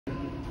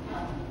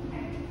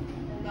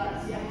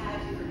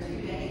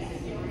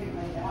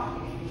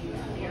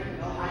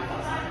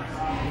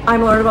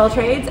I'm Lord of all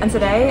trades, and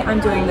today I'm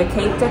doing the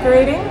cake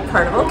decorating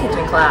Carnival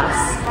Kitchen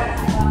class.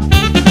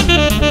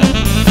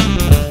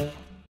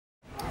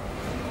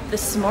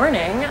 This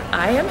morning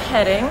I am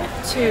heading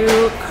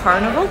to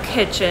Carnival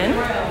Kitchen.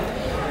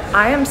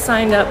 I am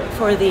signed up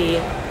for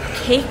the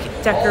cake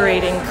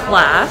decorating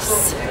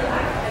class.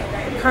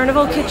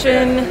 Carnival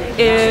Kitchen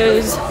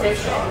is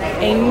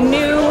a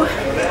new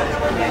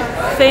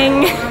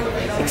thing,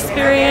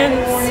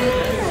 experience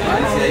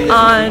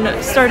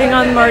starting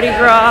on Mardi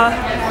Gras,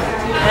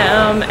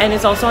 and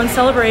it's also on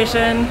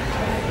Celebration,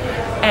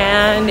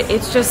 and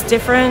it's just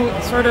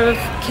different sort of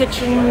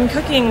kitchen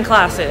cooking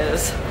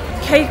classes.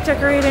 Cake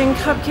decorating,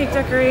 cupcake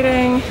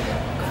decorating,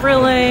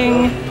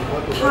 grilling,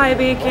 pie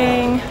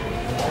baking,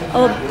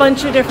 a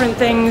bunch of different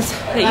things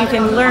that you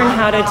can learn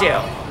how to do.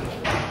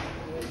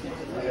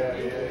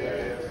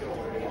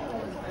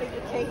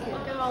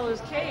 Look at all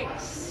those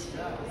cakes.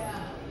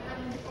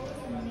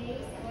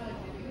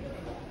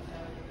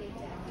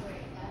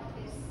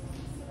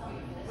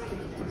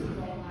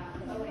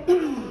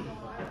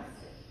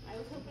 I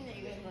was hoping that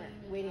you guys weren't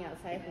waiting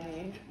outside for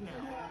me. No.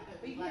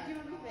 But you can't do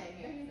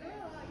everything.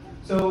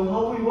 So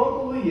how we work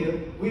over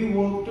here, we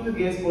work to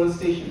guess per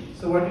station.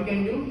 So what you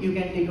can do, you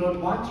can take out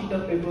one sheet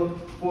of paper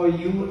for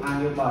you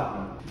and your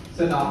partner.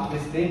 So now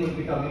Miss Dane will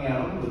be coming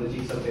around with the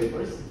sheets of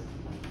papers.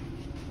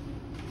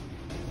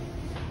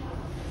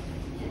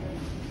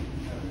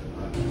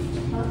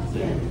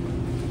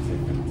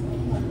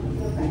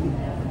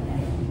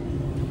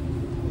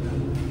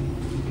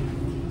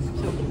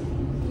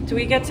 Do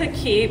we get to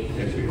keep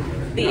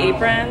the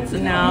aprons?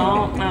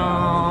 No. Oh.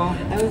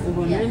 I was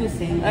wondering the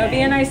same. That would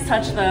be a nice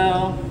touch,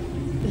 though.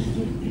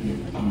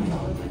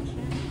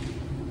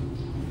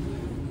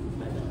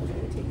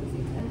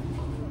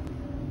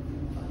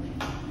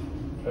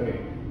 Okay.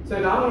 So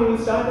now we will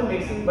start the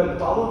mixing, but the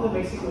power of the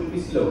mixing will be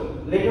slow.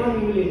 Later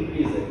on, we will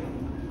increase it.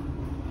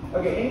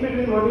 Okay. In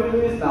between, what we will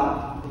do is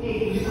now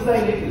take little by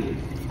little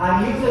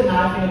and use the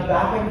knife in a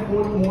back and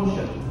forth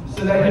motion,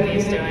 so that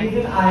you can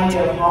get an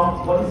idea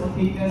of what is the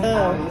thickness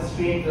and the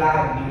straight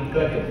line we will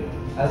cut it.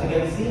 As you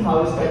can see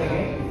how it's cutting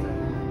it.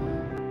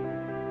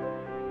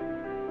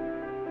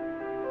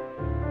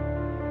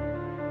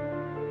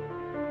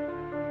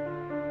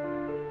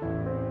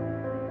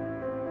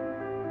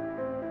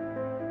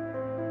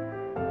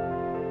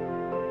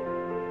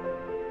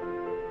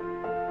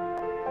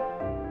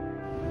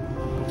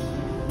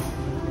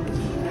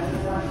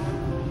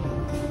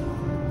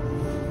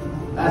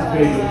 That's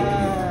very good.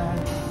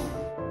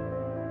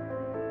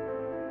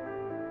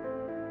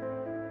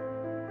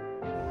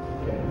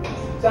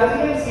 So as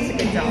you can see,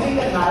 using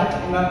the knife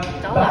in a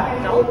back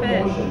and forth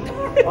motion,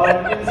 or you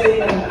can say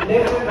a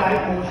left and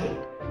right motion.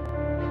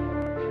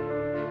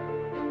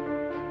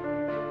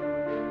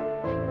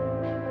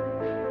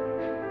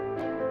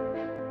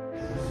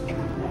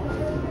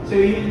 So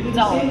you do the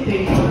same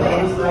thing for the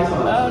other slice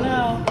also. Oh no.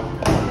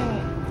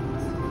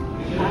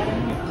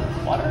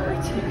 Adding water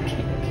to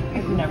cake.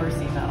 I've never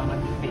seen that on a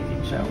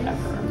baking show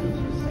ever.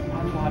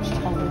 I've watched a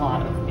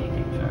lot of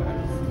baking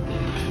shows.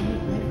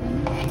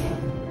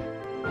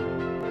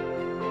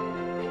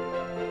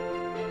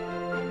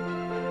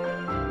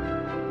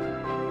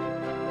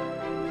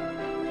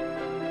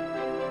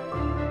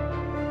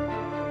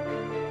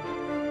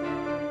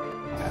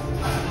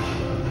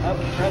 Oh,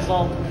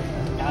 drizzle.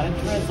 Gotta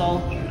drizzle.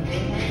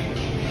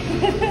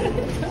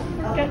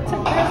 Get to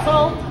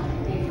drizzle.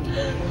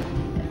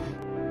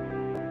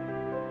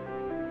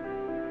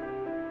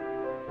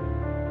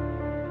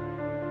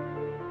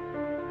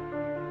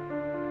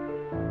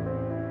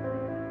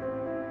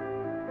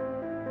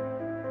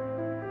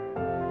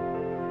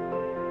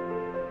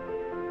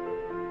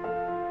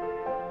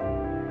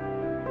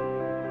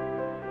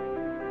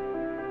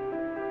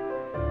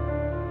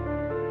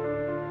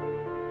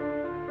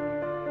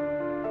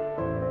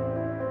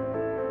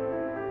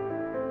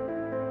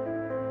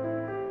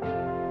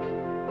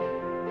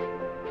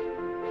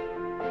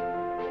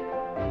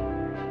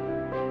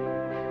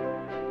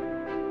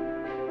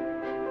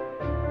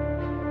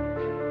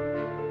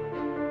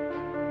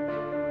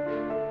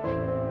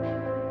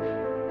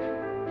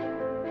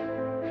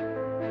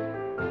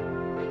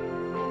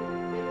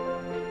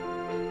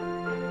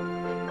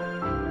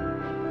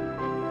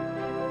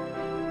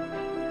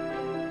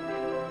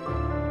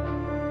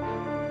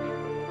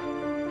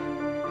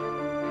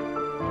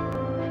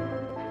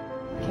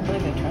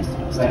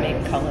 To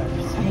make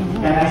colors.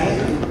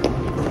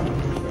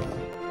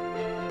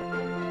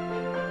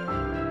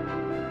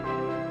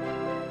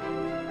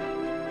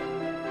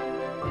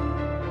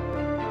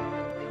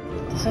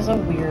 This is a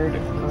weird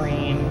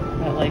green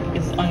that like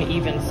is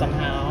uneven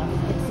somehow.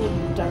 It's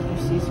like Dr.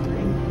 Seuss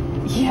green.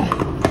 Yeah.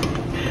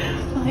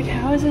 Like,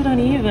 how is it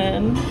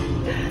uneven?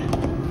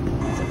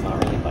 It's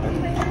not really butter.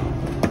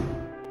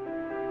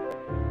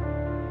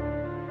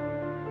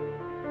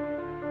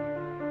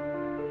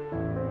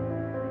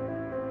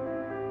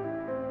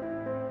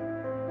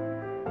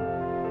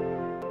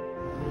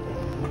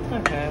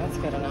 Okay, that's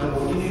good enough.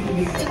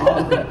 mix all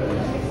of the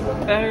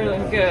colors. Better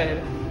than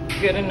good.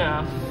 Good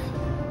enough.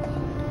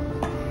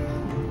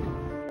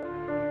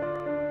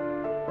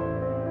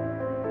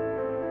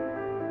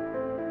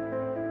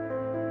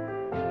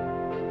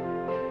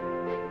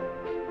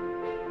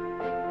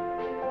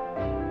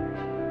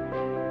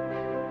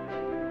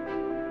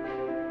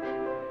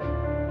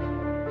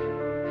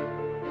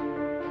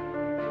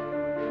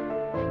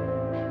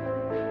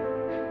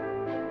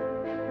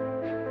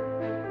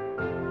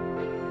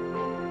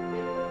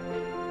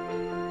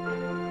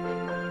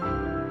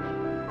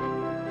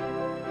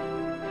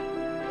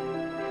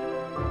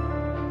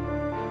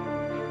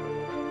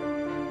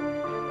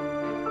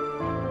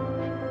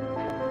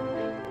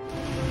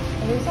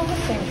 Are these on the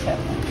same tip?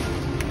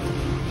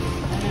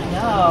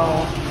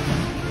 No.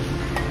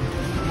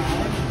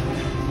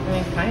 I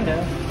mean, kind of.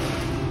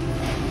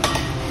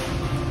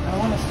 I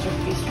want to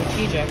be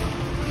strategic.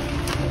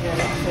 What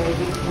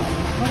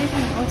do you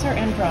think? What's our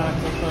end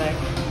product look like?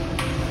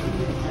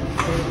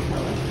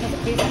 Because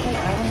basically,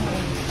 I don't want to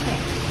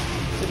pink.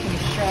 So can you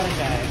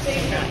strategize?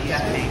 Not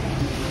use pink.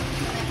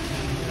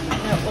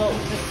 No, well,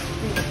 just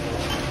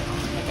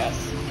I guess.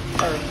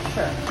 Or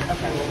sure.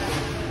 Okay.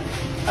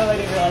 Oh, I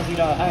didn't realize you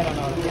don't. I don't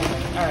know what I'm doing.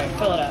 All right,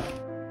 fill it up.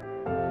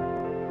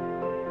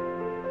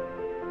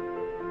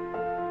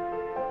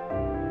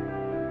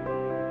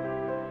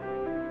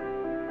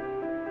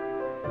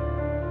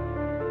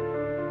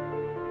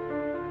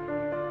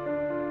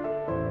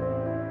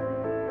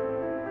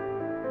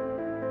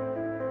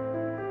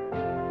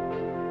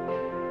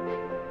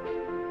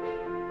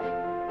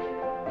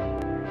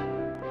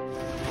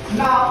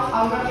 Now,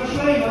 I'm going to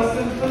show you a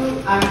simple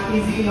and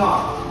easy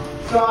knot.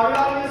 So, are you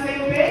all on the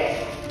same page?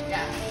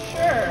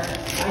 Sure.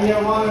 And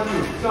you're 1 or 2.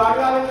 So, are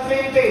you all on the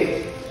same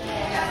page?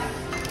 Yes.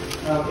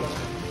 Okay.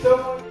 So,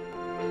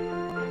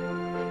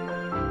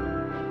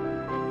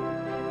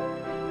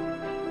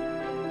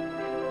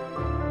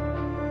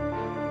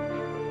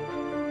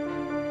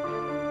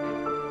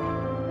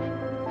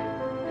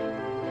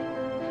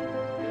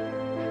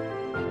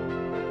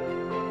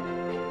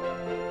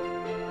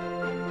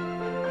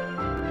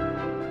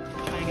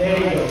 there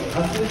you go. A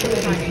simple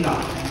and easy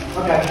knot.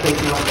 Okay, I'm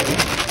taking out the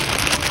next.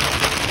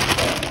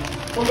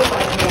 Hold the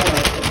bike here like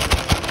this.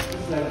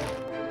 Just like that.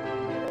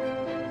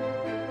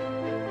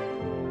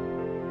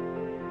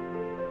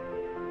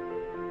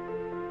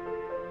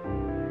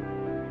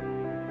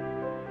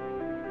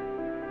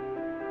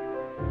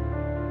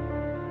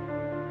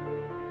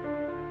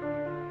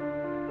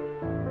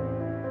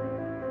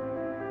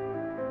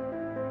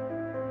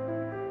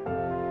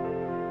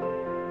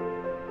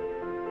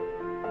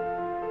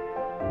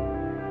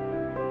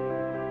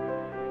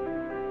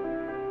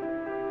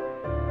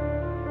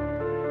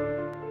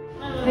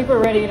 I think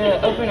we're ready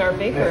to open our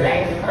bakery,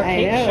 our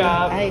cake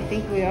shop. I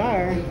think we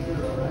are.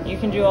 You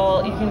can do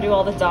all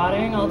the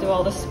dotting. I'll do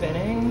all the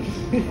spinning.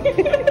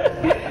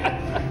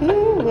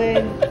 Who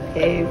would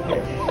pay for?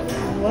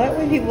 What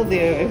would people do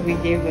if we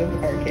gave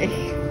them our cake?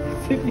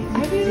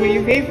 This is what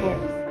you paid for.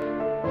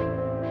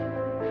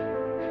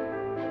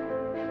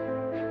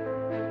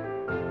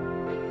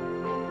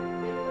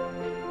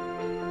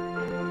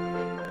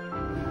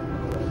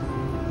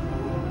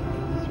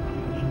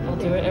 I'll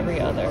do it every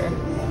other.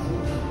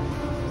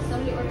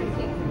 Somebody ordered a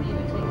cake for me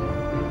to take it.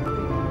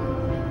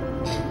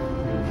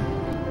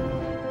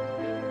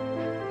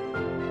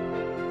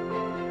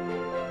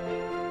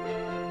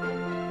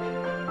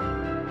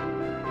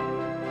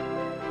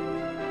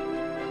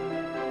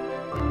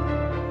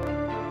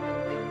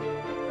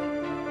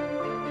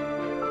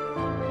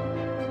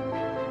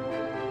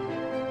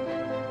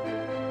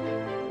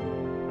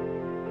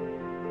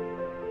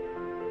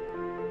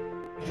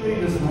 Show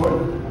you the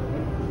sword.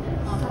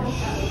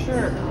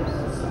 Sure.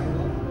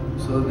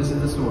 So this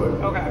is the sword.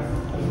 Okay.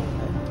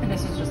 And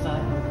this is just a star.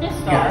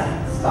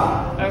 Yes,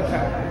 star.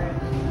 Okay.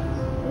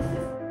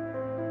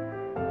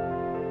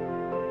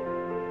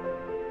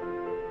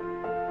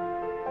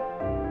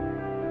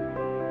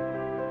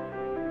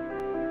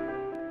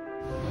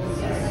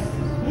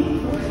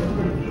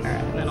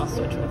 Alright, and then I'll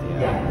switch with you.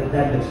 Yeah,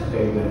 that looks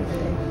very good.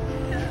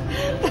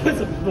 That was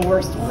the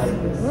worst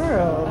one.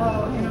 World.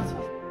 Oh, you're not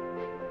supposed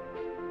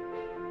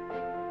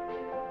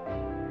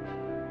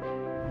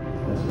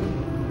That's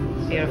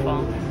good.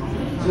 Beautiful.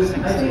 Just,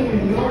 I think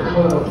in your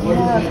world, Yeah,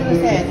 I was gonna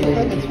say, I think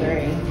like it's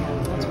very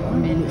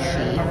Minty.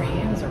 Our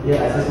hands are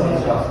yeah, this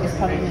one's got. it's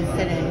probably been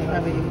sitting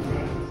probably.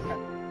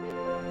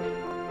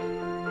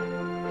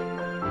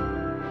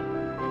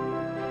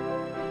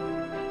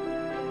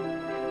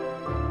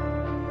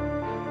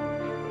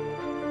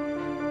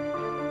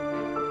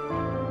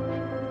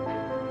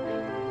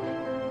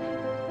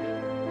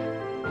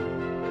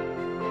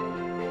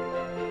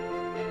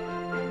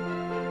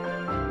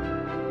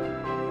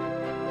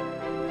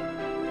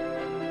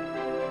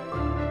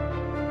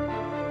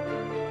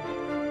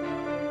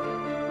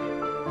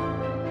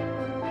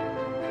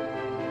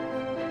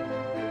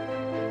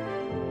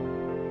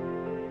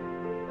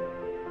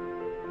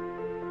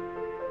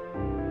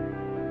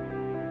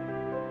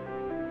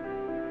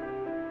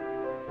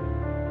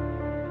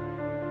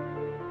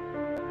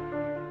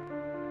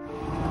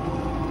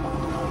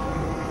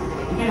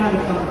 can have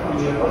it come from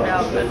here. No,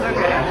 that's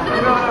okay.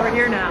 I'm going over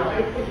here now.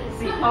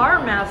 See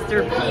our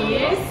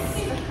masterpiece.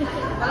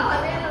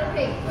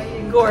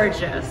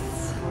 Gorgeous.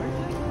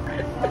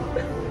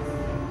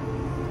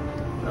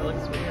 That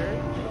looks weird.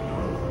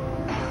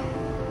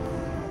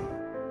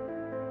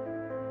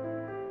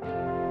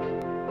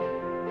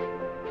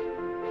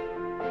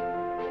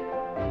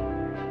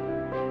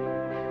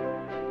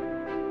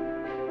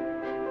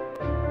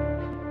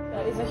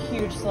 That is a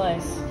huge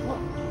slice.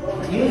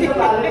 Use a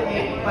palette.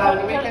 Use a Cut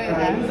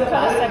a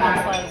palette second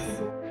knife. slice.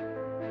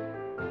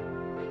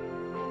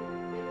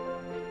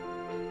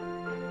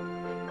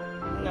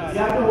 No. You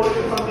have to hold it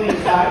from the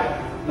inside,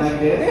 like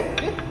this.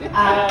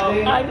 And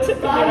then I'm the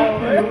tipping it side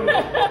over.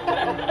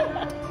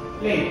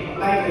 view, plate,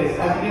 like this.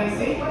 As you can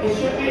see, it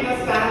should be in a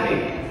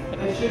standing.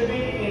 It should be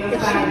in a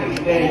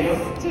standing. There you go.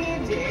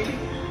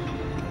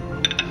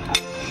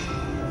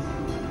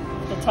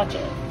 To touch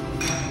it.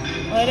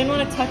 Well, I didn't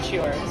want to touch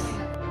yours.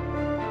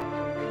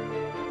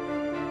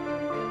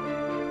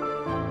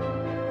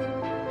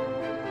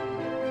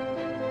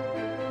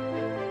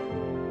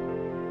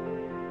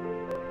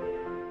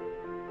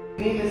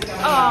 Need this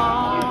kind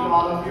Aww. of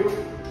all of you.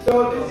 So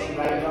this is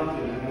right on to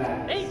like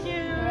that. Thank you.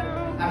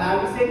 And I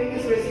will be taking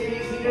this recipe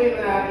here in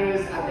the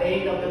address at the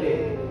end of the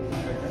day.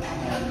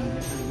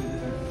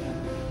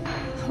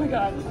 Oh my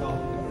god. The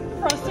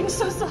frosting's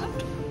so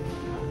soft.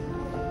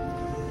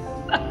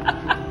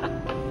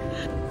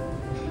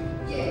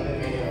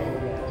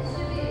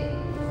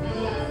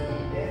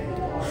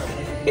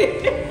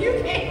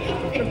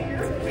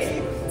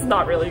 It's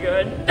not really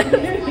good.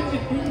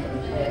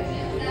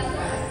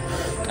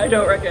 I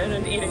don't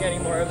recommend eating any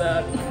more of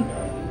that.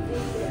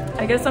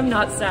 I guess I'm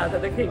not sad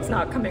that the cake's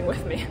not coming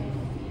with me.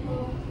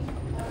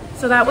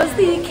 So that was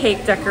the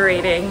cake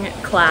decorating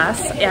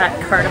class at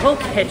Carnival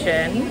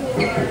Kitchen.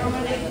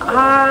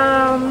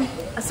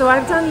 So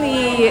I've done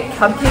the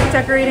cupcake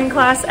decorating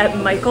class at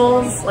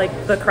Michael's, like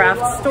the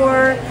craft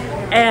store,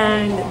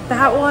 and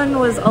that one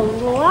was a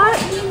lot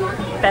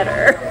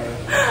better.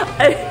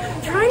 I'm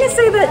trying to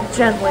say that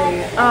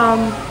gently.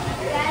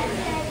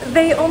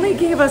 They only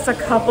gave us a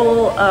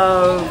couple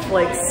of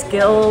like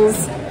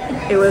skills.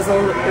 It was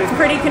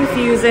pretty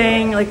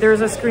confusing. Like there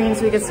was a screen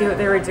so we could see what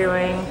they were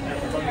doing.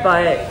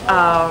 But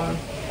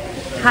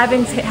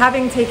having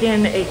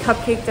taken a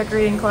cupcake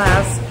decorating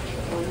class,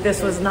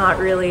 this was not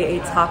really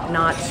a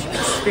top-notch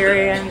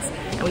experience.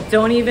 And we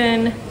don't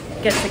even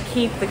get to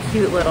keep the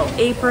cute little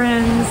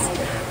aprons.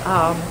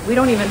 We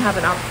don't even have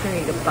an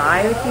opportunity to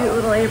buy the cute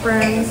little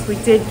aprons. We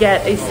did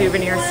get a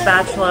souvenir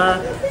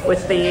spatula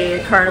with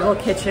the Carnival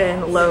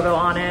Kitchen logo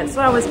on it, so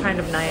that was kind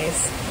of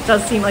nice. It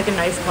does seem like a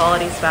nice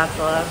quality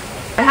spatula.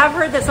 I have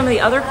heard that some of the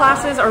other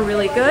classes are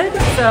really good,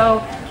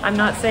 so I'm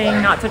not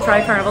saying not to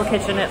try Carnival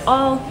Kitchen at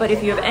all, but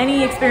if you have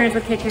any experience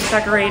with cake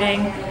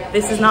decorating,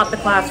 this is not the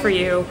class for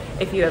you.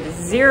 If you have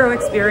zero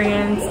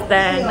experience,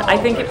 then I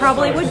think it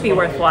probably would be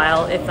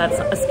worthwhile if that's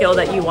a skill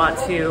that you want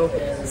to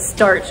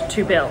start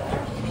to build.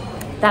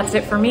 That's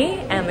it for me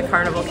and the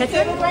Carnival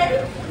Kitchen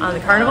on the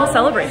Carnival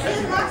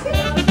Celebration.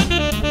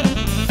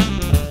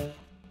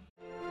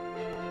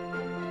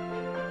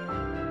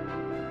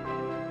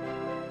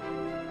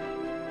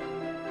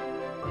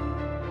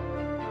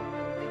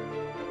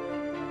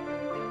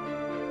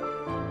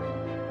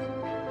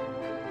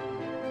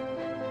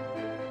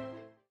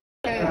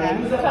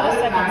 Use a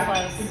palette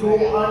knife to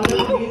go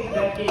underneath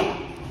the cake.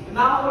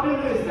 Now what you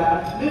do is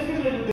that lift it a little bit.